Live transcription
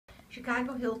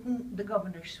Chicago Hilton, the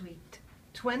Governor Suite,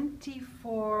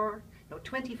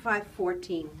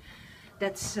 2514.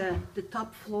 That's the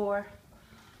top floor.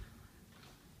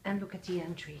 And look at the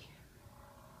entry.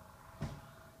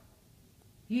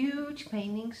 Huge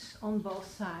paintings on both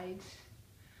sides.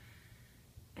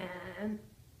 And,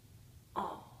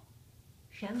 oh,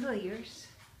 chandeliers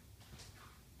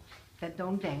that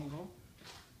don't dangle.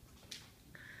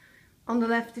 On the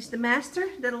left is the master.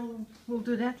 We'll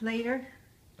do that later.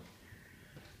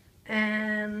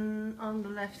 And on the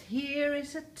left here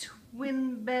is a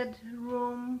twin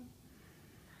bedroom.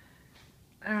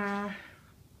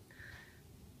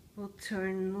 We'll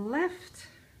turn left.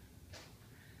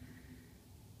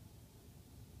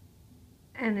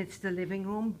 And it's the living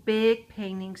room. Big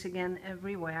paintings again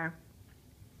everywhere.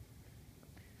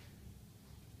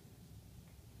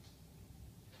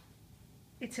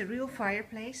 It's a real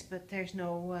fireplace, but there's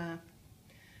no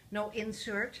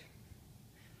insert.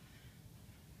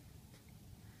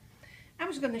 I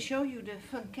was going to show you the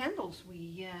fun candles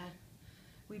we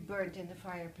burned in the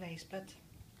fireplace, but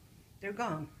they're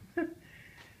gone.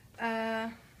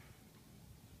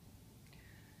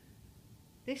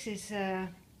 This is,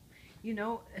 you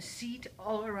know, a seat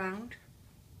all around.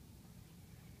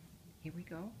 Here we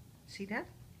go. See that?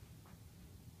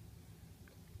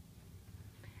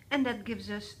 And that gives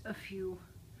us a view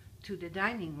to the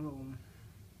dining room.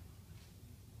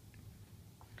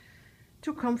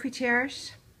 2 comfy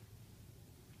chairs.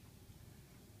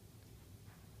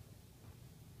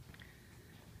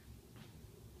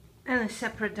 And a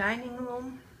separate dining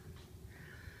room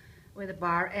with a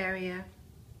bar area.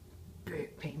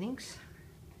 Big paintings.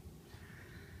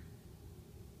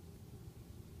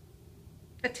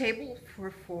 A table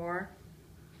for 4.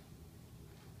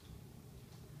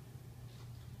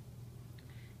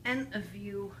 And a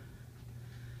view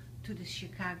to the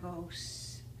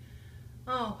Chicago's,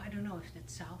 oh, I don't know if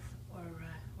that's south or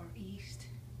east.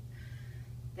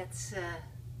 That's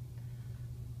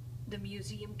the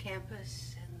museum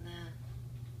campus and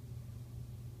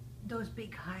those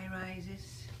big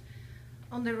high-rises.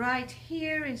 On the right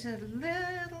here is a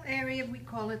little area, we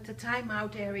call it the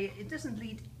timeout area. It doesn't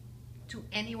lead to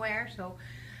anywhere, so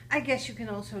I guess you can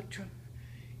also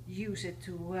use it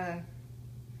to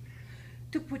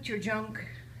put your junk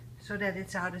so that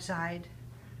it's out of sight.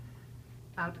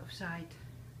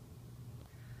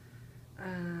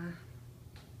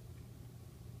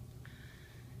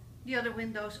 The other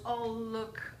windows all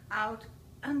look out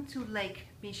onto Lake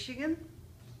Michigan.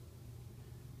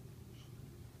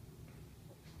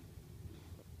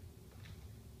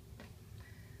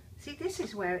 See, this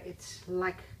is where it's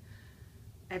like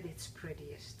at its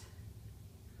prettiest.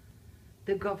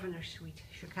 The Governor Suite,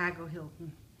 Chicago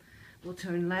Hilton. We'll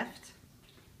turn left.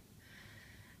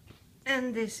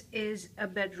 And this is a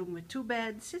bedroom with 2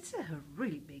 beds. It's a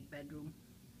really big bedroom.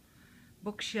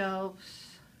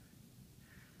 Bookshelves,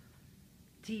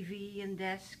 TV and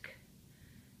desk,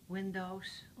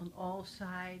 windows on all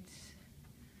sides.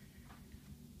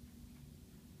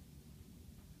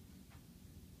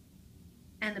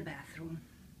 And a bathroom.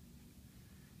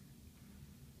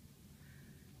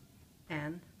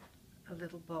 And a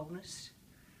little bonus.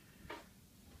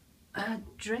 A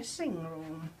dressing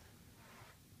room,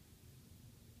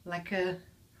 like a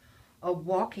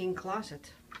walk-in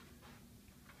closet.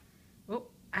 Oh,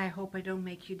 I hope I don't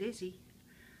make you dizzy.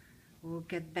 We'll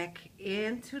get back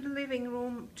into the living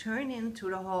room, turn into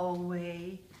the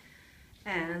hallway,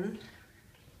 and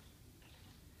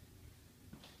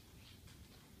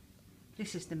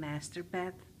this is the master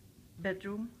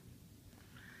bedroom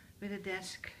with a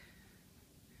desk,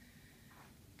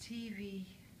 TV,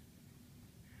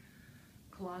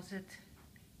 closet,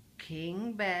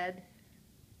 king bed,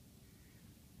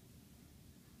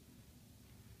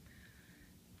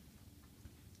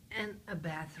 and a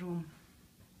bathroom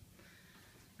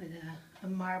with a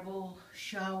marble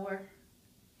shower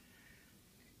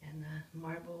and a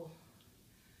marble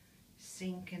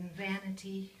sink and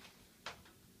vanity.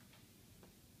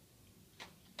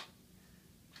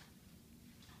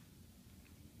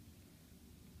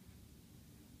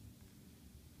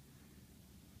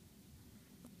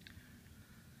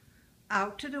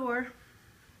 Out the door.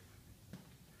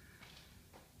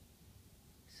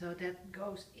 So that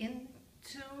goes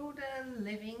into the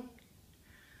living,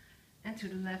 and to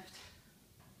the left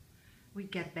we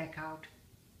get back out.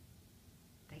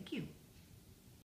 Thank you.